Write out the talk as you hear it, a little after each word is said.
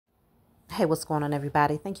Hey, what's going on,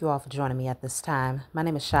 everybody? Thank you all for joining me at this time. My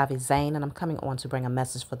name is Shavi Zane, and I'm coming on to bring a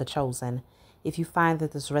message for the chosen. If you find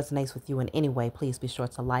that this resonates with you in any way, please be sure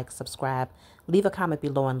to like, subscribe, leave a comment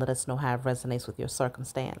below, and let us know how it resonates with your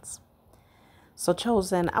circumstance. So,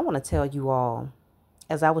 chosen, I want to tell you all,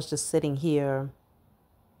 as I was just sitting here,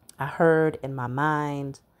 I heard in my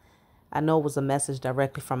mind, I know it was a message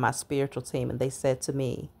directly from my spiritual team, and they said to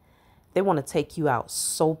me, they want to take you out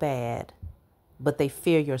so bad, but they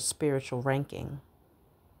fear your spiritual ranking.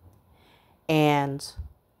 And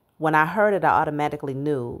when I heard it, I automatically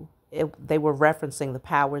knew they were referencing the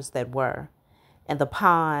powers that were and the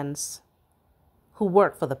pawns who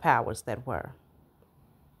work for the powers that were.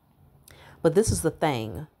 But this is the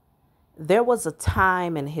thing. There was a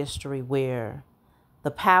time in history where the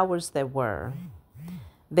powers that were,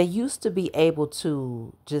 they used to be able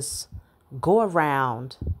to just go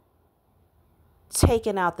around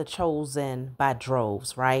taking out the chosen by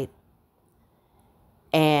droves, right?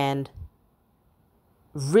 And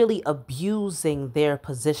really abusing their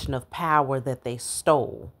position of power that they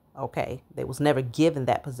stole. Okay, they was never given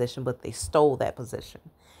that position, but they stole that position,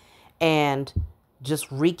 and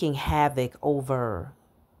just wreaking havoc over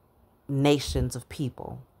nations of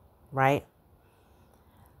people, right?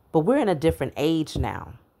 But we're in a different age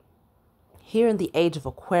now. Here in the age of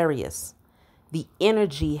Aquarius, the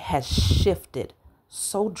energy has shifted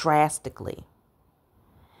so drastically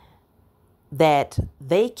that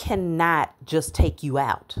they cannot just take you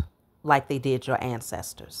out like they did your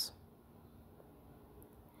ancestors.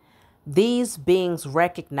 These beings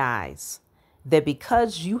recognize that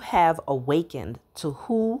because you have awakened to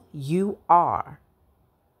who you are,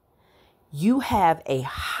 you have a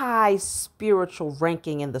high spiritual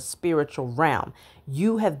ranking in the spiritual realm.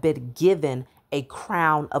 You have been given a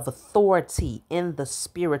crown of authority in the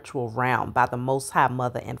spiritual realm by the Most High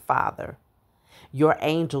Mother and Father. Your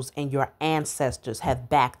angels and your ancestors have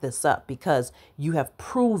backed this up because you have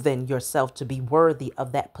proven yourself to be worthy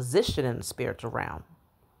of that position in the spiritual realm.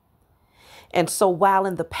 And so while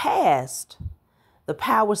in the past, the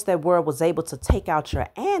powers that were was able to take out your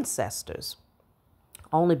ancestors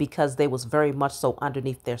only because they was very much so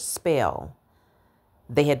underneath their spell.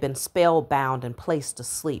 They had been spellbound and placed to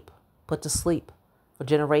sleep, put to sleep for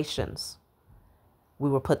generations. We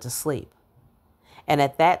were put to sleep. And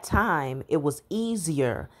at that time, it was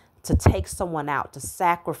easier to take someone out, to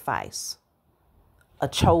sacrifice a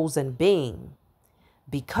chosen being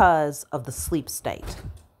because of the sleep state.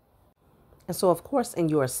 And so, of course, in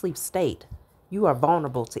your sleep state, you are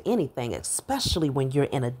vulnerable to anything, especially when you're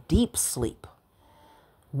in a deep sleep.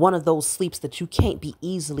 One of those sleeps that you can't be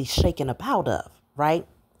easily shaken up out of, right?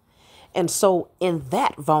 And so in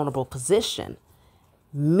that vulnerable position,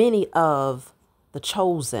 many of the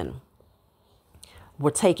chosen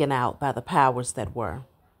were taken out by the powers that were.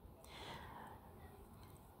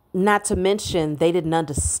 Not to mention, they didn't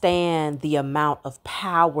understand the amount of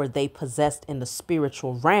power they possessed in the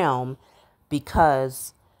spiritual realm,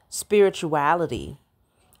 because spirituality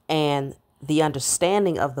and the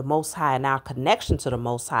understanding of the Most High and our connection to the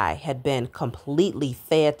Most High had been completely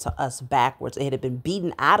fed to us backwards. It had been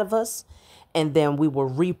beaten out of us, and then we were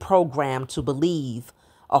reprogrammed to believe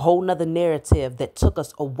a whole nother narrative that took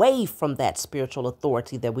us away from that spiritual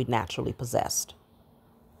authority that we naturally possessed.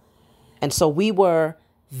 And so we were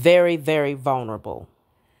very, very vulnerable.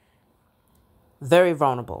 Very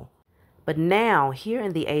vulnerable. But now, here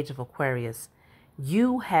in the age of Aquarius,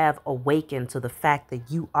 you have awakened to the fact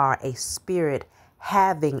that you are a spirit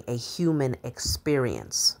having a human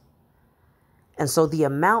experience. And so the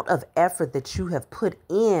amount of effort that you have put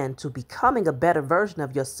into becoming a better version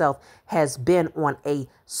of yourself has been on a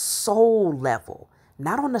soul level,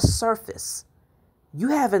 not on the surface. You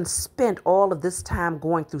haven't spent all of this time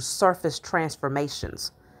going through surface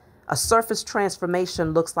transformations. A surface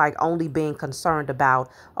transformation looks like only being concerned about,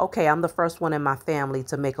 okay, I'm the first one in my family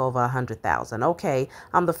to make over 100,000. Okay,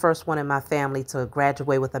 I'm the first one in my family to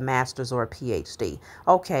graduate with a master's or a PhD.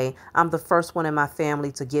 Okay, I'm the first one in my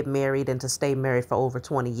family to get married and to stay married for over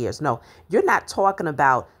 20 years. No, you're not talking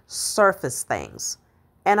about surface things.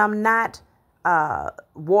 And I'm not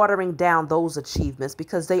watering down those achievements,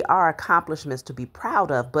 because they are accomplishments to be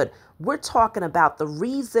proud of. But we're talking about the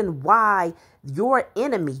reason why your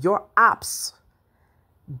enemy, your ops,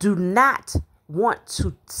 do not want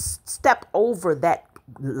to step over that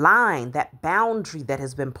line, that boundary that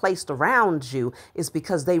has been placed around you, is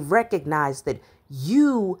because they recognize that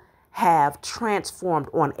you have transformed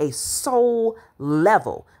on a soul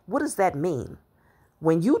level. What does that mean?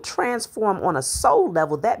 When you transform on a soul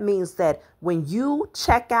level, that means that when you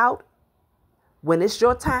check out, when it's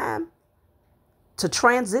your time to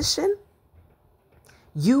transition,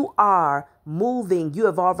 You are moving. You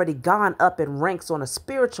have already gone up in ranks on a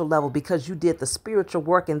spiritual level because you did the spiritual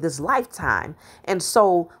work in this lifetime. And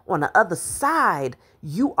so on the other side,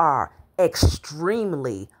 you are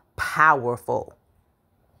extremely powerful.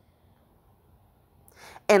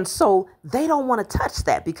 And so they don't want to touch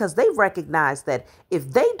that because they recognize that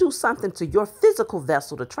if they do something to your physical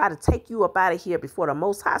vessel to try to take you up out of here before the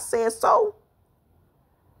Most High says so,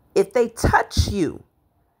 if they touch you,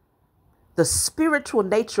 the spiritual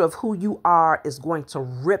nature of who you are is going to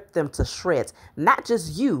rip them to shreds. Not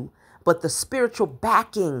just you, but the spiritual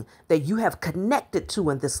backing that you have connected to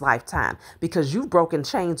in this lifetime, because you've broken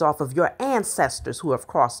chains off of your ancestors who have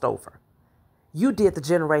crossed over. You did the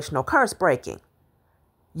generational curse breaking.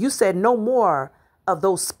 You said no more of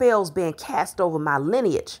those spells being cast over my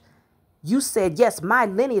lineage. You said, yes, my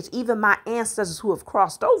lineage, even my ancestors who have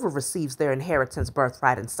crossed over, receives their inheritance,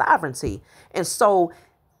 birthright, and sovereignty. And so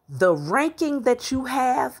the ranking that you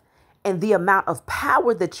have and the amount of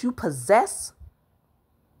power that you possess,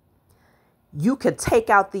 you could take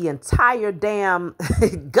out the entire damn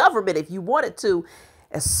government if you wanted to,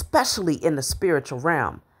 especially in the spiritual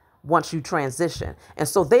realm once you transition. And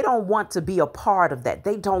so they don't want to be a part of that.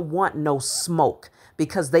 They don't want no smoke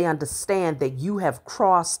because they understand that you have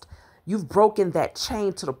crossed, you've broken that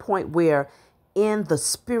chain to the point where in the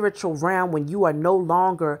spiritual realm, when you are no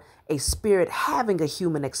longer a spirit having a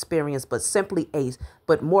human experience,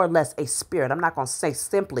 but more or less a spirit. I'm not going to say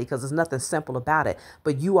simply because there's nothing simple about it,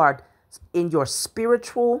 but you are in your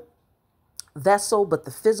spiritual vessel, but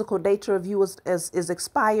the physical nature of you is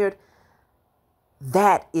expired.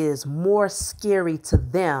 That is more scary to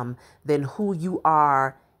them than who you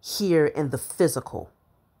are here in the physical.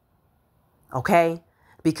 Okay?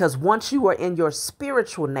 Because once you are in your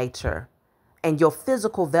spiritual nature and your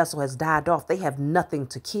physical vessel has died off, they have nothing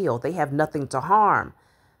to kill. They have nothing to harm.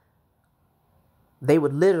 They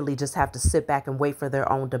would literally just have to sit back and wait for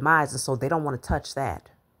their own demise. And so they don't want to touch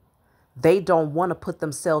that. They don't want to put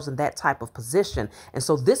themselves in that type of position. And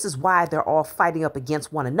so this is why they're all fighting up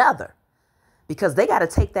against one another, because they got to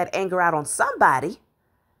take that anger out on somebody.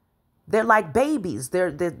 They're like babies.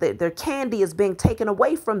 Their candy is being taken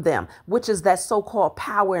away from them, which is that so-called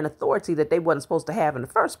power and authority that they wasn't supposed to have in the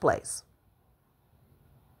first place.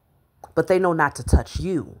 But they know not to touch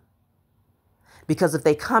you, because if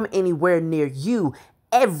they come anywhere near you,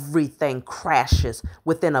 everything crashes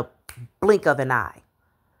within a blink of an eye,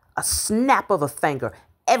 a snap of a finger.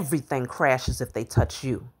 Everything crashes if they touch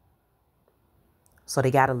you. So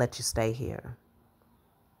they got to let you stay here,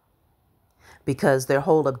 because their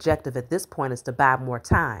whole objective at this point is to buy more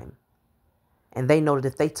time. And they know that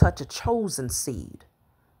if they touch a chosen seed,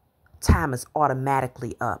 time is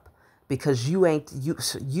automatically up, because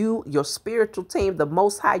your spiritual team, the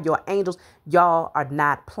Most High, your angels, y'all are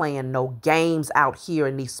not playing no games out here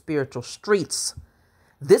in these spiritual streets.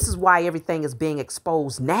 This is why everything is being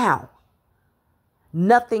exposed now.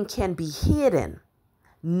 Nothing can be hidden.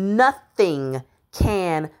 Nothing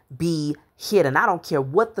can be hidden. I don't care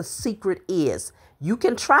what the secret is. You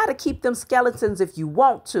can try to keep them skeletons if you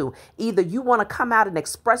want to. Either you want to come out and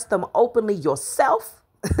express them openly yourself,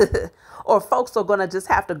 or folks are going to just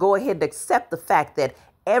have to go ahead and accept the fact that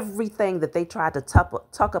everything that they tried to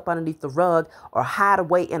tuck up underneath the rug or hide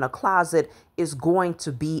away in a closet is going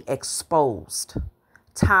to be exposed.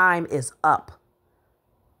 Time is up.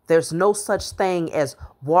 There's no such thing as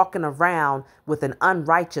walking around with an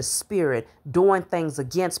unrighteous spirit, doing things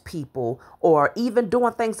against people, or even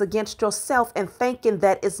doing things against yourself and thinking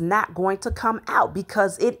that it's not going to come out,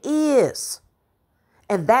 because it is.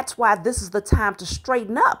 And that's why this is the time to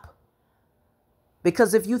straighten up.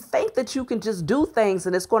 Because if you think that you can just do things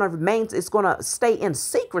and it's going to stay in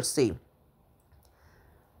secrecy,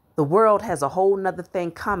 the world has a whole nother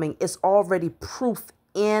thing coming. It's already proof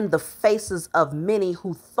in the faces of many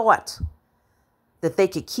who thought that they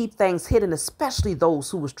could keep things hidden, especially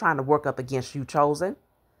those who was trying to work up against you, chosen.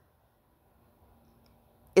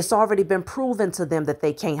 It's already been proven to them that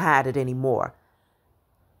they can't hide it anymore.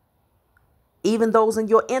 Even those in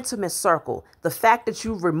your intimate circle, the fact that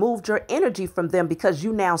you removed your energy from them because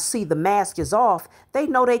you now see the mask is off, they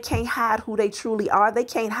know they can't hide who they truly are. They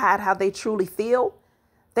can't hide how they truly feel.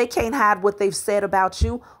 They can't hide what they've said about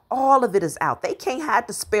you. All of it is out. They can't hide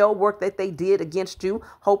the spell work that they did against you,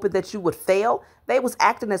 hoping that you would fail. They was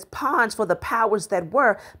acting as pawns for the powers that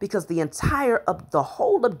were, because the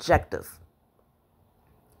whole objective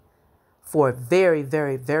for a very,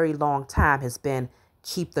 very, very long time has been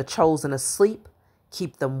keep the chosen asleep,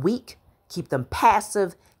 keep them weak, keep them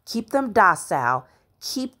passive, keep them docile,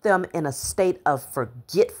 keep them in a state of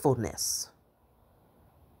forgetfulness.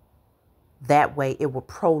 That way it will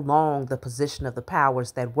prolong the position of the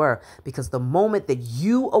powers that were. Because the moment that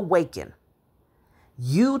you awaken,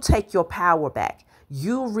 you take your power back,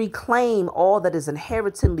 you reclaim all that is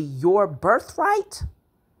inherently your birthright.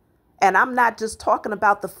 And I'm not just talking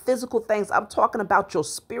about the physical things. I'm talking about your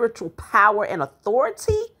spiritual power and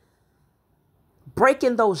authority.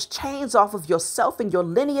 Breaking those chains off of yourself and your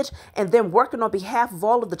lineage, and then working on behalf of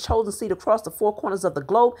all of the chosen seed across the four corners of the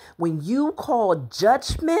globe. When you call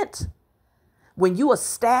judgment, when you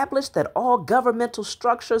establish that all governmental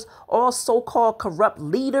structures, all so-called corrupt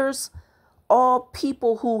leaders, all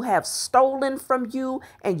people who have stolen from you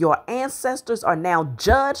and your ancestors are now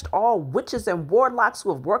judged. All witches and warlocks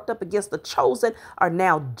who have worked up against the chosen are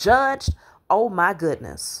now judged. Oh my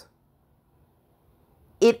goodness.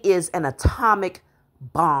 It is an atomic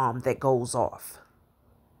bomb that goes off.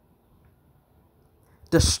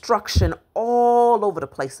 Destruction all over the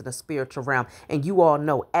place in the spiritual realm. And you all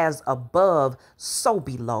know, as above, so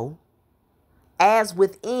below. As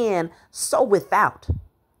within, so without.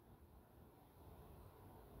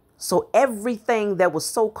 So everything that was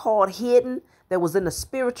so-called hidden, that was in the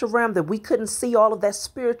spiritual realm, that we couldn't see, all of that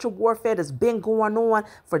spiritual warfare that's been going on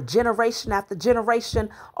for generation after generation.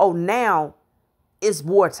 Oh, now it's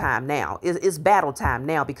wartime now. It's battle time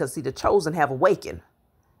now, because see, the chosen have awakened.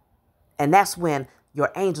 And that's when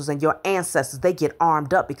your angels and your ancestors, they get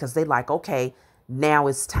armed up, because they like, okay, now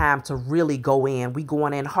it's time to really go in. We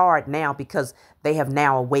going in hard now, because they have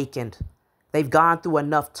now awakened. They've gone through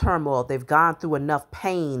enough turmoil. They've gone through enough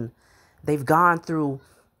pain. They've gone through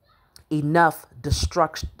enough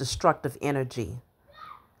destructive energy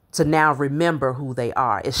to now remember who they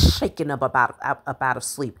are. It's shaking them up out of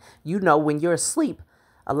sleep. You know, when you're asleep,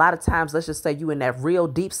 a lot of times, let's just say you in that real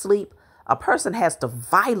deep sleep, a person has to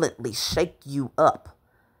violently shake you up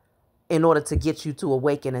in order to get you to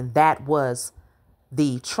awaken. And that was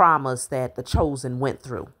the traumas that the chosen went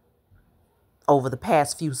through over the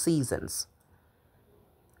past few seasons.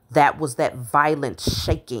 That was that violent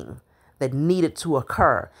shaking that needed to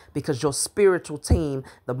occur, because your spiritual team,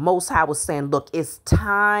 the Most High, was saying, look, it's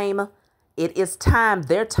time. It is time.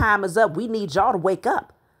 Their time is up. We need y'all to wake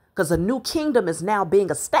up, because a new kingdom is now being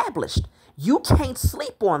established. You can't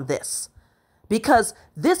sleep on this, because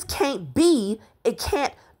this can't be, it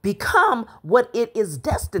can't become what it is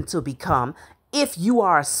destined to become if you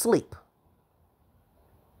are asleep.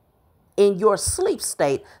 In your sleep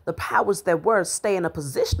state, the powers that were stay in a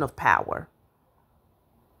position of power.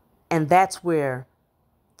 And that's where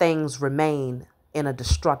things remain in a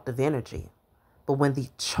destructive energy. But when the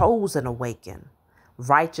chosen awaken,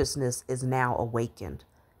 righteousness is now awakened.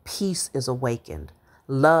 Peace is awakened.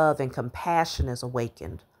 Love and compassion is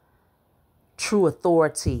awakened. True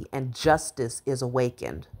authority and justice is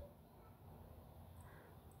awakened.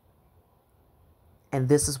 And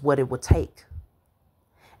this is what it will take.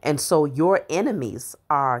 And so your enemies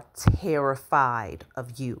are terrified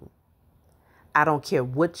of you. I don't care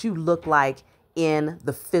what you look like in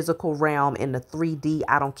the physical realm, in the 3D.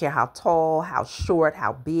 I don't care how tall, how short,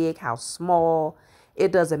 how big, how small.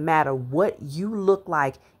 It doesn't matter what you look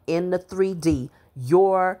like in the 3D.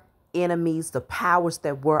 Your enemies, the powers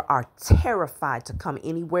that were, are terrified to come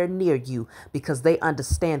anywhere near you, because they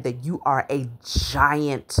understand that you are a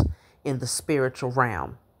giant in the spiritual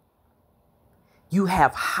realm. You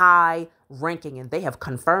have high ranking, and they have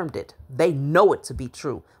confirmed it. They know it to be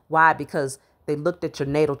true. Why? Because they looked at your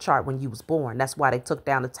natal chart when you was born. That's why they took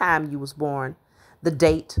down the time you was born, the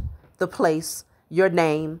date, the place, your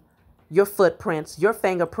name, your footprints, your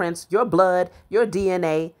fingerprints, your blood, your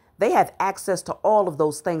DNA. They have access to all of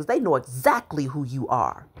those things. They know exactly who you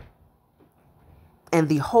are. And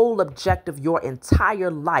the whole objective your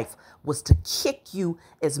entire life was to kick you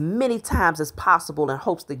as many times as possible in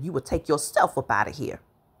hopes that you would take yourself up out of here.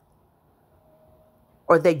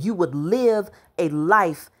 Or that you would live a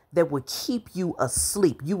life that would keep you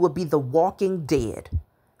asleep. You would be the walking dead.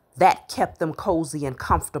 That kept them cozy and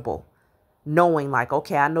comfortable, knowing like,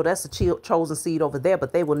 okay, I know that's a chosen seed over there,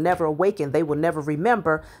 but they will never awaken. They will never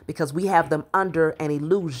remember, because we have them under an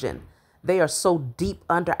illusion. They are so deep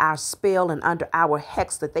under our spell and under our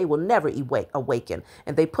hex that they will never awaken.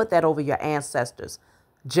 And they put that over your ancestors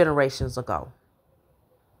generations ago.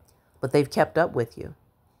 But they've kept up with you.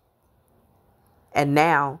 And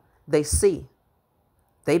now they see.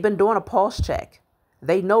 They've been doing a pulse check.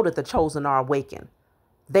 They know that the chosen are awakened.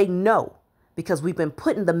 They know, because we've been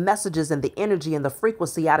putting the messages and the energy and the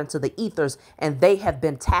frequency out into the ethers, and they have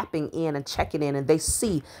been tapping in and checking in, and they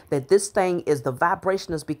see that this thing is, the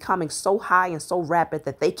vibration is becoming so high and so rapid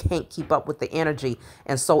that they can't keep up with the energy.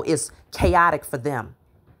 And so it's chaotic for them.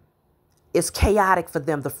 It's chaotic for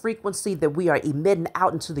them. The frequency that we are emitting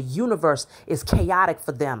out into the universe is chaotic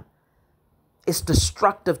for them. It's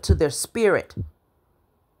destructive to their spirit.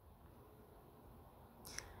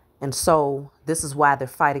 And so this is why they're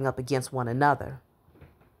fighting up against one another.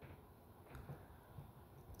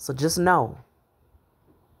 So just know,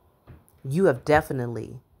 you have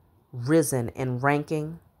definitely risen in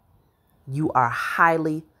ranking. You are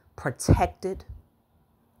highly protected.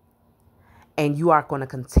 And you are going to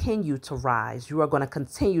continue to rise. You are going to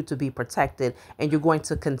continue to be protected. And you're going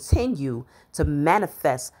to continue to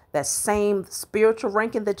manifest that same spiritual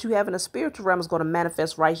ranking that you have in the spiritual realm is going to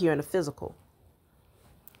manifest right here in the physical.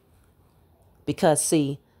 Because,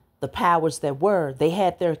 see, the powers that were, they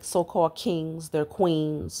had their so-called kings, their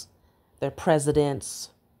queens, their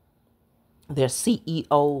presidents, their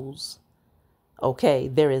CEOs. Okay,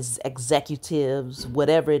 there is executives,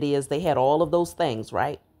 whatever it is. They had all of those things,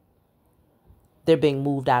 right? They're being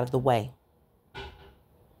moved out of the way.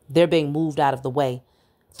 They're being moved out of the way.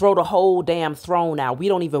 Throw the whole damn throne out. We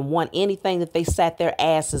don't even want anything that they sat their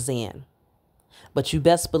asses in. But you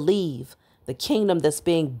best believe the kingdom that's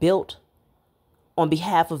being built on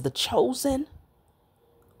behalf of the chosen,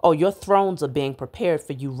 oh, your thrones are being prepared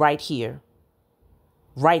for you right here.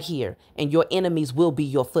 Right here. And your enemies will be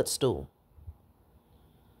your footstool.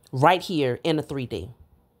 Right here in the 3D.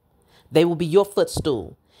 They will be your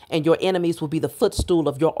footstool. And your enemies will be the footstool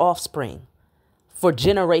of your offspring for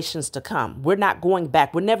generations to come. We're not going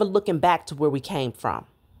back. We're never looking back to where we came from.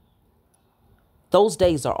 Those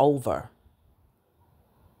days are over.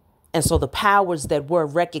 And so the powers that were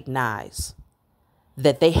recognize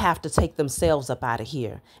that they have to take themselves up out of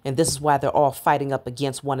here. And this is why they're all fighting up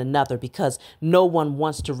against one another, because no one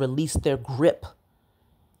wants to release their grip.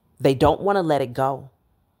 They don't want to let it go.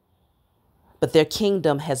 But their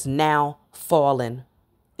kingdom has now fallen.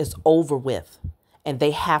 Is over with, and they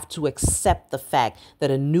have to accept the fact that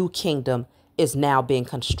a new kingdom is now being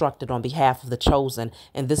constructed on behalf of the chosen,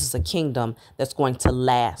 and this is a kingdom that's going to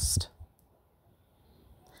last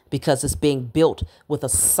because it's being built with a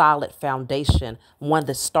solid foundation, one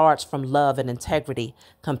that starts from love and integrity,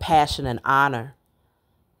 compassion and honor.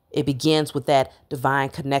 It begins with that divine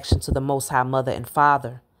connection to the Most High Mother and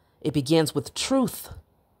Father. It begins with truth.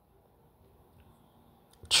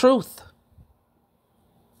 Truth.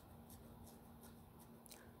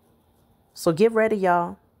 So get ready,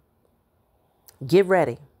 y'all. Get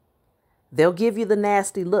ready. They'll give you the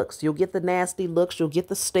nasty looks. You'll get the nasty looks. You'll get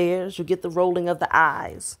the stares. You'll get the rolling of the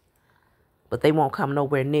eyes. But they won't come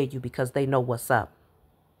nowhere near you because they know what's up.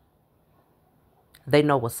 They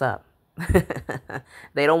know what's up.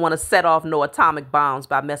 They don't want to set off no atomic bombs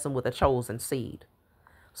by messing with a chosen seed.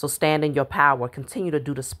 So stand in your power. Continue to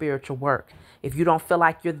do the spiritual work. If you don't feel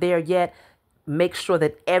like you're there yet, make sure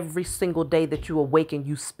that every single day that you awaken,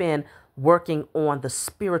 you spend working on the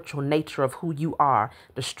spiritual nature of who you are,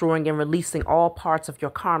 destroying and releasing all parts of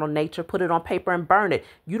your carnal nature. Put it on paper and burn it.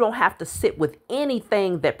 You don't have to sit with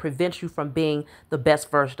anything that prevents you from being the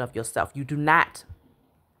best version of yourself. You do not.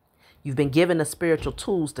 You've been given the spiritual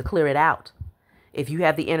tools to clear it out. If you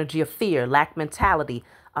have the energy of fear, lack mentality,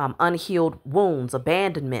 unhealed wounds,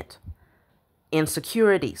 abandonment,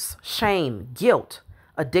 insecurities, shame, guilt,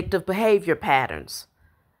 addictive behavior patterns,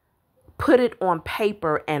 put it on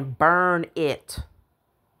paper and burn it.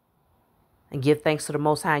 And give thanks to the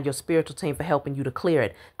Most High and your spiritual team for helping you to clear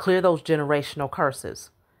it. Clear those generational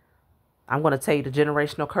curses. I'm going to tell you the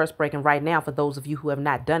generational curse breaking right now for those of you who have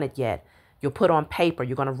not done it yet. You'll put on paper.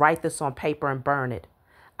 You're going to write this on paper and burn it.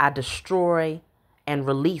 I destroy and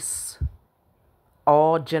release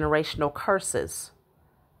all generational curses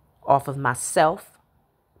off of myself,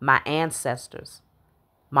 my ancestors,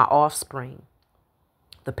 my offspring,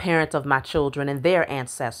 the parents of my children and their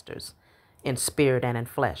ancestors, in spirit and in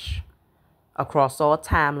flesh, across all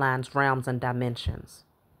timelines, realms, and dimensions.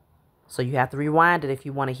 So you have to rewind it if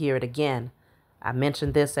you want to hear it again. I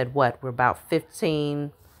mentioned this at what? We're about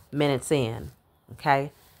 15 minutes in,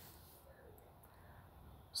 okay?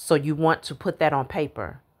 So you want to put that on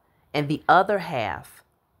paper. And the other half,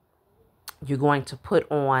 you're going to put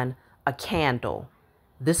on a candle.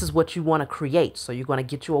 This is what you want to create. So you're going to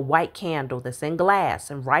get you a white candle that's in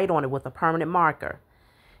glass and write on it with a permanent marker.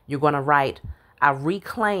 You're going to write, I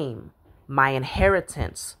reclaim my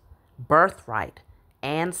inheritance, birthright,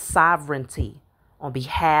 and sovereignty on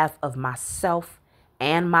behalf of myself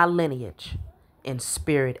and my lineage in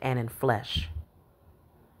spirit and in flesh.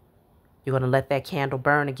 You're going to let that candle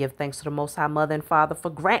burn and give thanks to the Most High Mother and Father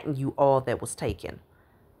for granting you all that was taken,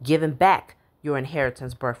 giving back your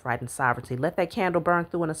inheritance, birthright, and sovereignty. Let that candle burn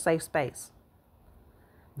through in a safe space.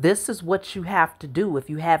 This is what you have to do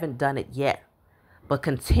if you haven't done it yet. but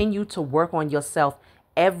continue to work on yourself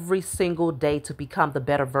every single day to become the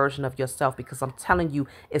better version of yourself, because I'm telling you,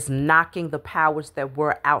 it's knocking the powers that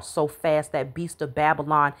were out so fast. That beast of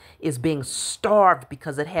Babylon is being starved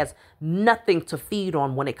because it has nothing to feed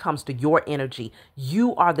on when it comes to your energy.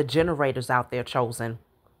 You are the generators out there, chosen.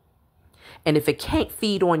 And if it can't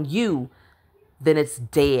feed on you, then it's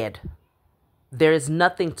dead. There is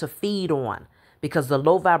nothing to feed on, because the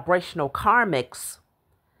low vibrational karmics,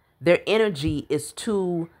 their energy is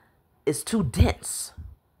too dense.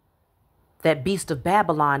 That beast of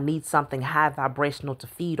Babylon needs something high vibrational to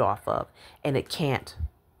feed off of, and it can't.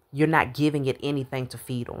 You're not giving it anything to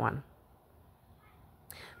feed on,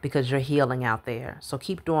 because you're healing out there. So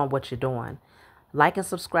keep doing what you're doing. Like and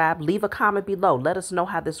subscribe. Leave a comment below. Let us know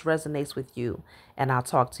how this resonates with you, and I'll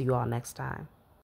talk to you all next time.